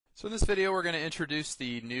So in this video we're going to introduce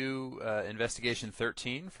the new Investigation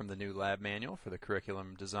 13 from the new lab manual for the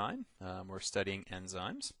curriculum design. We're studying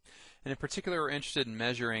enzymes. And in particular we're interested in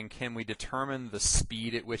measuring, can we determine the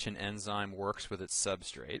speed at which an enzyme works with its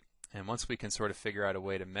substrate? And once we can sort of figure out a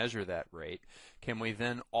way to measure that rate, can we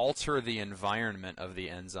then alter the environment of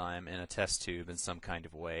the enzyme in a test tube in some kind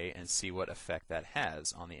of way and see what effect that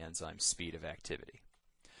has on the enzyme's speed of activity?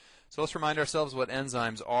 So let's remind ourselves what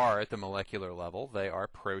enzymes are at the molecular level. They are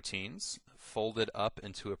proteins folded up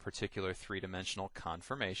into a particular three-dimensional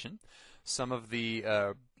conformation. Some of the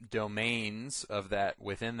domains of that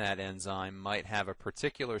within that enzyme might have a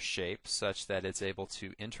particular shape such that it's able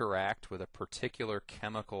to interact with a particular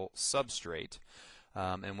chemical substrate.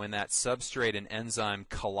 And when that substrate and enzyme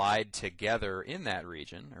collide together in that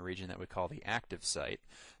region, a region that we call the active site,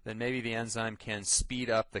 then maybe the enzyme can speed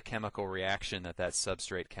up the chemical reaction that that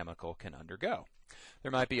substrate chemical can undergo.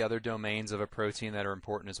 There might be other domains of a protein that are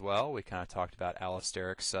important as well. We kind of talked about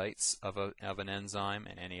allosteric sites of an enzyme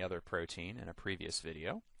and any other protein in a previous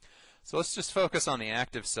video. So let's just focus on the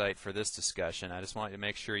active site for this discussion. I just want you to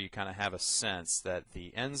make sure you kind of have a sense that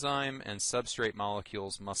the enzyme and substrate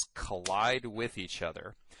molecules must collide with each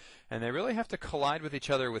other. And they really have to collide with each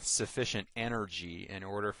other with sufficient energy in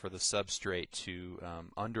order for the substrate to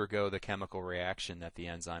undergo the chemical reaction that the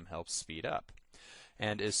enzyme helps speed up.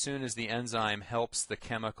 And as soon as the enzyme helps the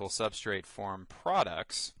chemical substrate form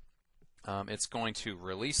products, it's going to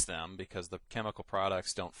release them because the chemical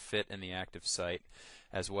products don't fit in the active site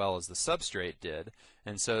as well as the substrate did.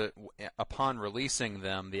 And so upon releasing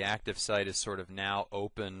them, the active site is sort of now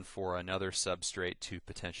open for another substrate to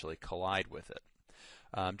potentially collide with it.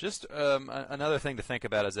 Another thing to think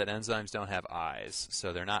about is that enzymes don't have eyes,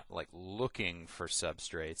 so they're not like looking for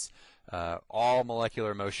substrates. All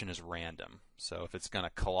molecular motion is random. So if it's going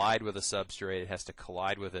to collide with a substrate, it has to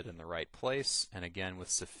collide with it in the right place, and again with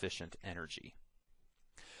sufficient energy.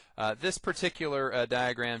 This particular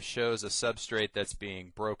diagram shows a substrate that's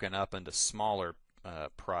being broken up into smaller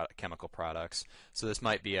chemical products. So this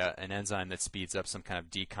might be an enzyme that speeds up some kind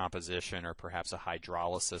of decomposition or perhaps a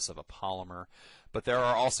hydrolysis of a polymer. But there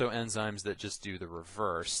are also enzymes that just do the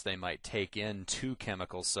reverse. They might take in two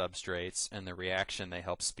chemical substrates, and the reaction they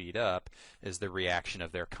help speed up is the reaction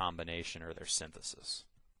of their combination or their synthesis.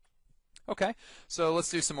 Okay, so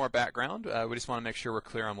let's do some more background. We just want to make sure we're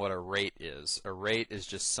clear on what a rate is. A rate is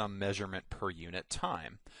just some measurement per unit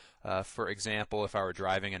time. For example, if I were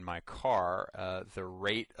driving in my car, the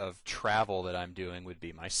rate of travel that I'm doing would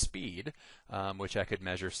be my speed, which I could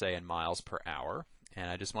measure, say, in miles per hour. And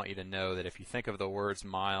I just want you to know that if you think of the words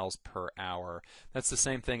miles per hour, that's the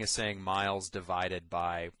same thing as saying miles divided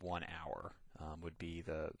by 1 hour. Would be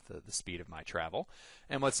the speed of my travel.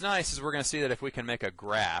 And what's nice is we're going to see that if we can make a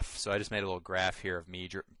graph, so I just made a little graph here of me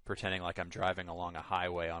pretending like I'm driving along a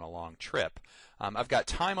highway on a long trip. I've got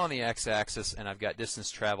time on the x-axis and I've got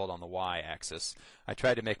distance traveled on the y-axis. I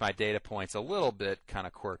tried to make my data points a little bit kind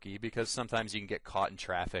of quirky because sometimes you can get caught in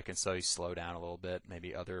traffic and so you slow down a little bit.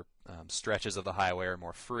 Maybe other stretches of the highway are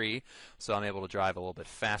more free, so I'm able to drive a little bit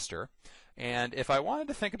faster. And if I wanted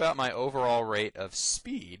to think about my overall rate of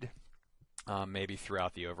speed, maybe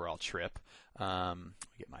throughout the overall trip,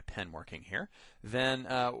 get my pen working here, then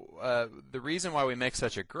the reason why we make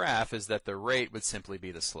such a graph is that the rate would simply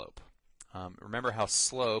be the slope. Remember how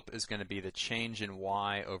slope is going to be the change in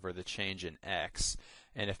y over the change in x,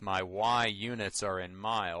 and if my y units are in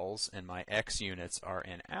miles and my x units are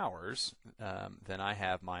in hours, then I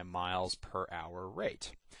have my miles per hour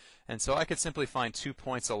rate. And so I could simply find 2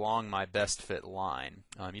 points along my best fit line.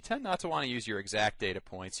 You tend not to want to use your exact data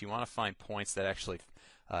points. You want to find points that actually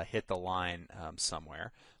hit the line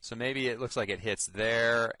somewhere. So maybe it looks like it hits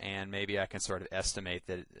there, and maybe I can sort of estimate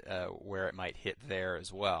that where it might hit there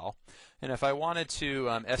as well. And if I wanted to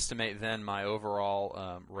estimate then my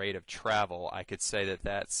overall rate of travel, I could say that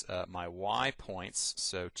that's my y points,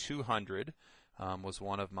 so 200 was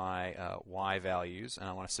one of my y values, and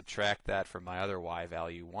I want to subtract that from my other y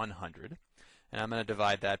value, 100. And I'm going to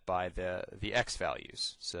divide that by the x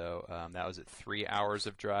values. So that was at 3 hours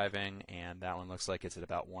of driving, and that one looks like it's at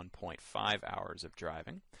about 1.5 hours of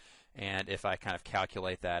driving. And if I kind of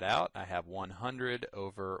calculate that out, I have 100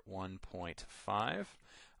 over 1.5,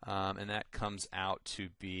 and that comes out to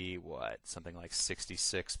be, what, something like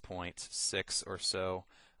 66.6 or so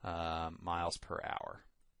miles per hour.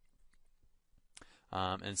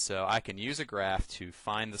 And so I can use a graph to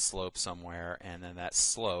find the slope somewhere, and then that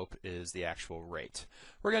slope is the actual rate.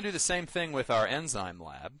 We're going to do the same thing with our enzyme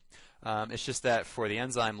lab. It's just that for the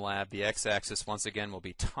enzyme lab, the x-axis once again will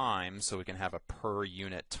be time, so we can have a per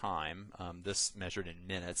unit time, this measured in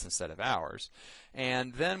minutes instead of hours.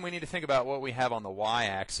 And then we need to think about what we have on the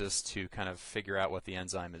y-axis to kind of figure out what the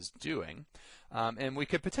enzyme is doing. And we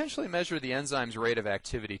could potentially measure the enzyme's rate of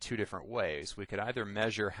activity two different ways. We could either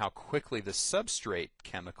measure how quickly the substrate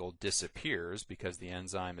chemical disappears because the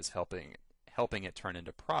enzyme is helping it turn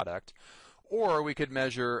into product, or we could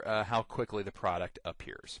measure how quickly the product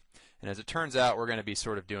appears. And as it turns out, we're going to be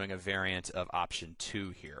sort of doing a variant of option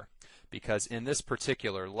 2 here, because in this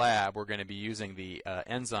particular lab, we're going to be using the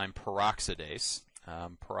enzyme peroxidase.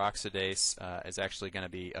 Peroxidase is actually going to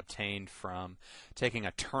be obtained from taking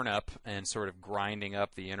a turnip and sort of grinding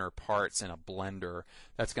up the inner parts in a blender.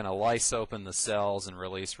 That's going to lyse open the cells and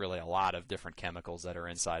release really a lot of different chemicals that are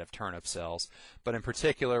inside of turnip cells. But in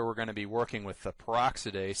particular, we're going to be working with the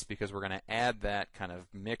peroxidase because we're going to add that kind of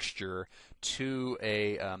mixture to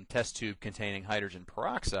a test tube containing hydrogen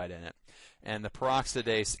peroxide in it. And the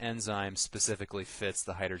peroxidase enzyme specifically fits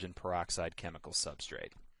the hydrogen peroxide chemical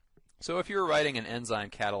substrate. So if you're writing an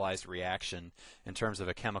enzyme-catalyzed reaction in terms of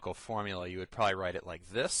a chemical formula, you would probably write it like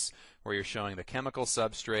this, where you're showing the chemical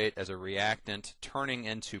substrate as a reactant turning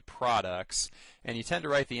into products, and you tend to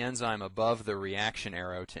write the enzyme above the reaction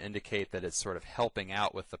arrow to indicate that it's sort of helping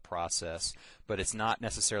out with the process, but it's not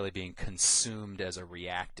necessarily being consumed as a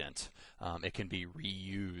reactant. It can be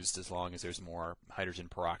reused as long as there's more hydrogen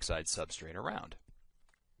peroxide substrate around.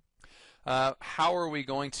 How are we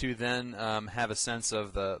going to then have a sense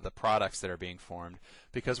of the products that are being formed?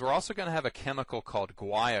 Because we're also going to have a chemical called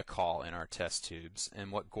guaiacol in our test tubes,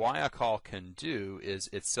 and what guaiacol can do is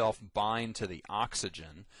itself bind to the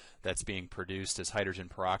oxygen that's being produced as hydrogen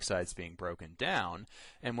peroxide is being broken down,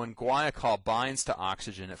 and when guaiacol binds to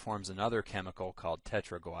oxygen, it forms another chemical called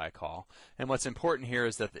tetraguaiacol. And what's important here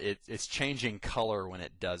is that it's changing color when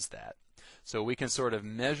it does that. So we can sort of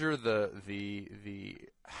measure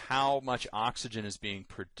how much oxygen is being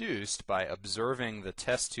produced by observing the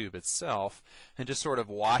test tube itself and just sort of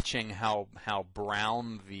watching how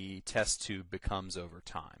brown the test tube becomes over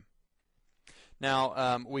time.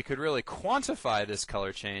 Now, we could really quantify this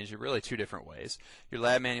color change in really two different ways. Your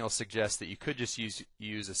lab manual suggests that you could just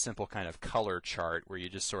use a simple kind of color chart where you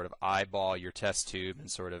just sort of eyeball your test tube and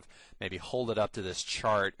sort of maybe hold it up to this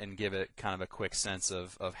chart and give it kind of a quick sense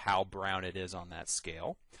of how brown it is on that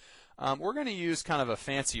scale. We're going to use kind of a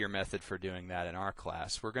fancier method for doing that in our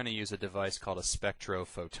class. We're going to use a device called a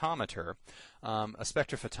spectrophotometer. A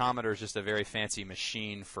spectrophotometer is just a very fancy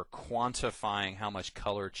machine for quantifying how much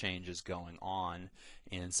color change is going on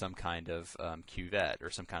in some kind of cuvette or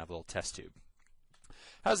some kind of little test tube.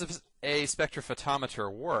 How does a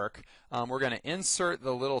spectrophotometer work? We're going to insert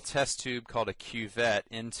the little test tube called a cuvette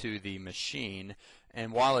into the machine,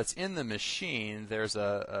 and while it's in the machine, there's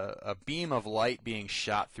a beam of light being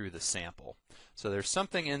shot through the sample. So there's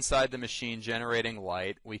something inside the machine generating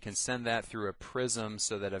light. We can send that through a prism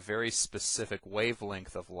so that a very specific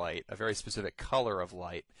wavelength of light, a very specific color of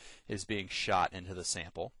light, is being shot into the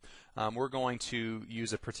sample. We're going to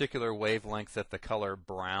use a particular wavelength that the color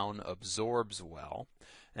brown absorbs well.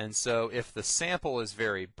 And so if the sample is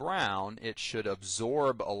very brown, it should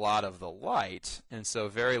absorb a lot of the light, and so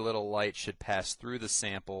very little light should pass through the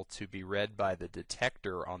sample to be read by the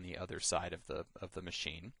detector on the other side of the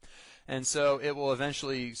machine. And so it will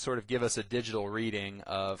eventually sort of give us a digital reading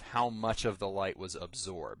of how much of the light was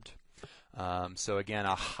absorbed. So again,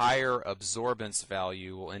 a higher absorbance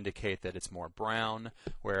value will indicate that it's more brown,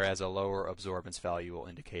 whereas a lower absorbance value will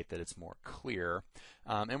indicate that it's more clear.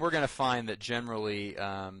 And we're going to find that generally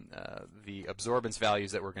the absorbance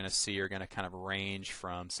values that we're going to see are going to kind of range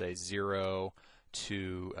from, say, 0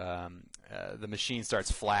 to the machine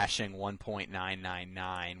starts flashing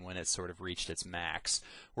 1.999 when it's sort of reached its max.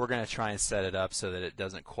 We're going to try and set it up so that it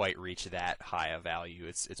doesn't quite reach that high a value.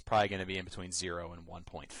 It's probably going to be in between 0 and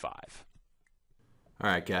 1.5. All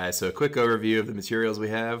right, guys, so a quick overview of the materials we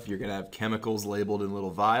have. You're going to have chemicals labeled in little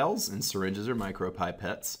vials and syringes or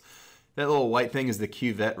micropipettes. That little white thing is the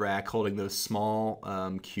cuvette rack holding those small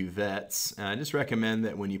cuvettes. And I just recommend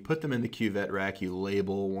that when you put them in the cuvette rack, you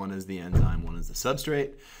label one as the enzyme, one as the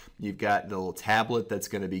substrate. You've got the little tablet that's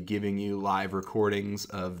going to be giving you live recordings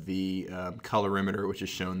of the colorimeter, which is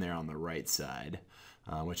shown there on the right side,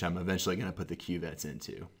 which I'm eventually going to put the cuvettes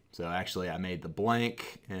into. So actually I made the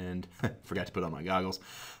blank and forgot to put on my goggles.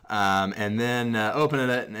 And then open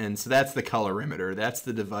it, and so that's the colorimeter. That's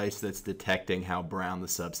the device that's detecting how brown the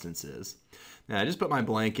substance is. Now I just put my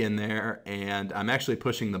blank in there, and I'm actually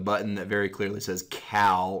pushing the button that very clearly says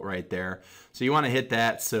cal right there. So you want to hit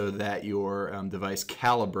that so that your device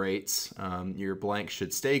calibrates. Your blank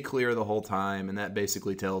should stay clear the whole time, and that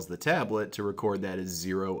basically tells the tablet to record that as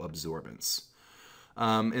 0 absorbance.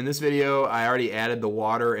 In this video, I already added the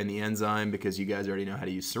water and the enzyme because you guys already know how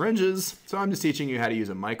to use syringes. So I'm just teaching you how to use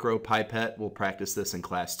a micro pipette. We'll practice this in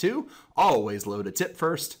class 2. Always load a tip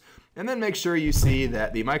first. And then make sure you see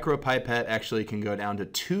that the micro pipette actually can go down to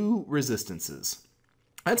 2 resistances.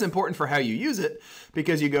 That's important for how you use it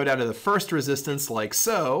because you go down to the first resistance like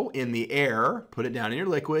so in the air, put it down in your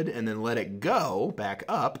liquid, and then let it go back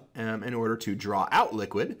up in order to draw out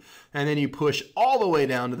liquid. And then you push all the way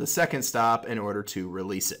down to the second stop in order to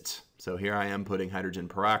release it. So here I am putting hydrogen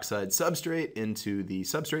peroxide substrate into the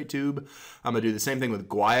substrate tube. I'm going to do the same thing with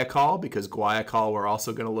guaiacol because guaiacol we're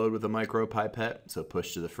also going to load with a micro pipette. So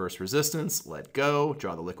push to the first resistance, let go,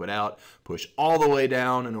 draw the liquid out, push all the way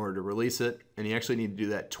down in order to release it. And you actually need to do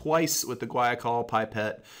that twice with the guaiacol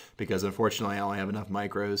pipette because unfortunately I only have enough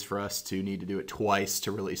micros for us to need to do it twice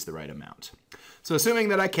to release the right amount. So assuming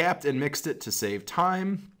that I capped and mixed it to save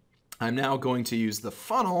time, I'm now going to use the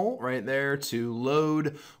funnel right there to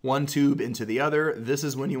load one tube into the other. This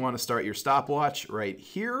is when you want to start your stopwatch right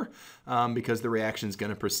here because the reaction is going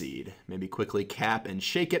to proceed. Maybe quickly cap and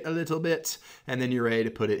shake it a little bit, and then you're ready to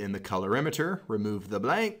put it in the colorimeter. Remove the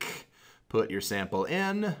blank. Put your sample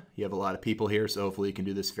in. You have a lot of people here, so hopefully you can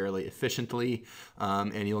do this fairly efficiently.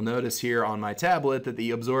 And you'll notice here on my tablet that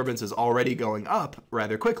the absorbance is already going up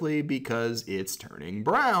rather quickly because it's turning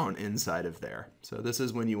brown inside of there. So this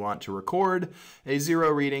is when you want to record a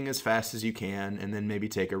 0 reading as fast as you can, and then maybe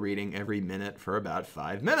take a reading every minute for about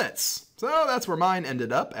 5 minutes. So that's where mine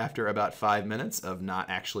ended up after about 5 minutes of not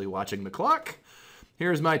actually watching the clock.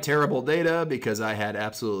 Here's my terrible data because I had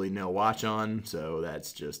absolutely no watch on, so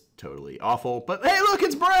that's just totally awful. But hey, look,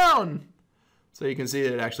 it's brown! So you can see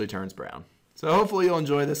that it actually turns brown. So hopefully you'll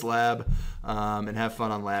enjoy this lab and have fun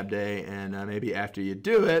on lab day, and maybe after you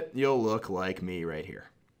do it, you'll look like me right here.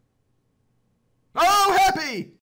 Oh, happy!